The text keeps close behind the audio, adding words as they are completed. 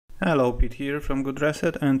Hello, Pete here from Good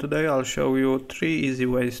Reset, and today I'll show you 3 easy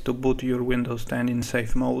ways to boot your Windows 10 in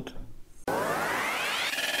safe mode.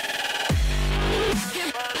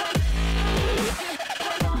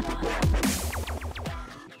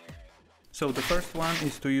 So the first one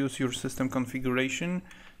is to use your system configuration.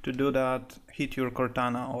 To do that, hit your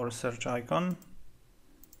Cortana or search icon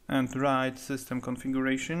and write system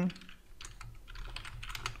configuration.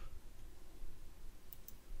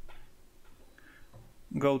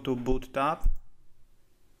 Go to boot tab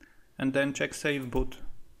and then check save boot.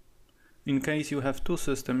 In case you have 2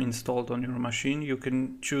 systems installed on your machine, you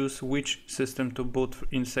can choose which system to boot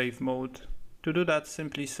in safe mode. To do that,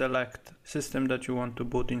 simply select system that you want to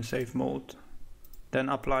boot in safe mode. Then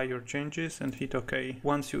apply your changes and hit OK.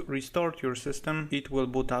 Once you restart your system, it will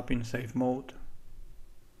boot up in safe mode.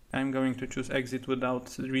 I'm going to choose exit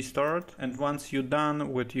without restart, and once you're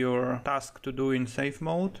done with your task to do in safe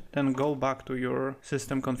mode, then go back to your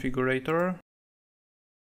system configurator,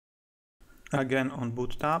 again on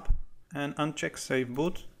boot tab, and uncheck save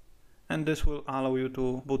boot, and this will allow you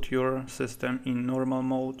to boot your system in normal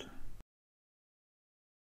mode.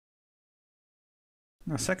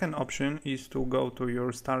 The second option is to go to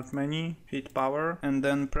your start menu, hit power, and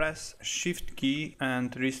then press shift key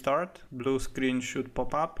and restart. Blue screen should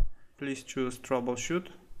pop up. Please choose Troubleshoot,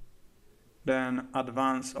 then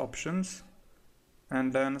advanced options,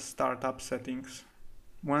 and then startup settings.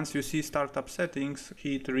 Once you see startup settings,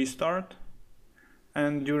 hit restart,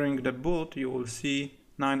 and during the boot you will see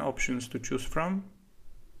 9 options to choose from.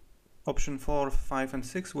 Option 4, 5 and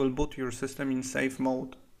 6 will boot your system in safe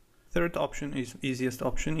mode. Third option is easiest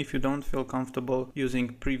option. If you don't feel comfortable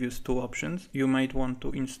using previous 2 options, you might want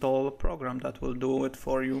to install a program that will do it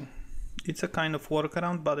for you. It's a kind of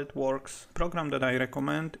workaround, but it works. Program that I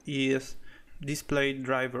recommend is Display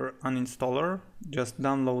Driver Uninstaller. Just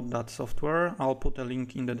download that software. I'll put a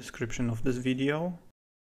link in the description of this video.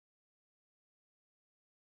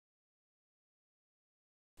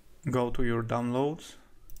 Go to your downloads.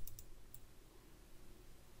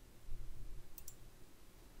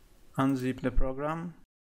 Unzip the program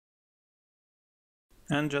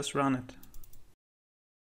and just run it.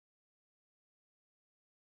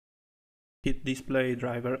 Hit Display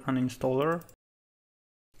Driver Uninstaller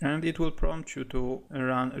and it will prompt you to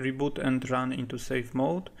reboot and run into safe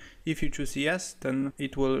mode. If you choose yes, then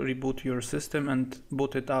it will reboot your system and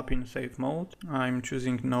boot it up in safe mode. I'm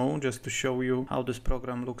choosing no just to show you how this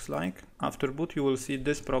program looks like. After boot you will see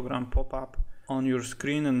this program pop up on your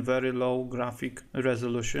screen in very low graphic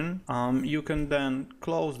resolution. You can then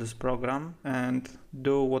close this program and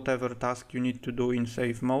do whatever task you need to do in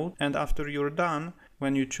safe mode, and after you're done,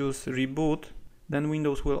 when you choose reboot, then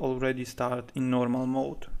Windows will already start in normal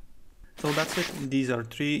mode. So that's it. These are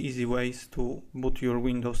 3 easy ways to boot your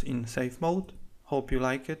Windows in safe mode. Hope you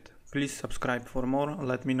like it. Please subscribe for more.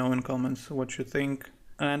 Let me know in comments what you think,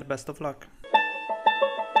 and best of luck.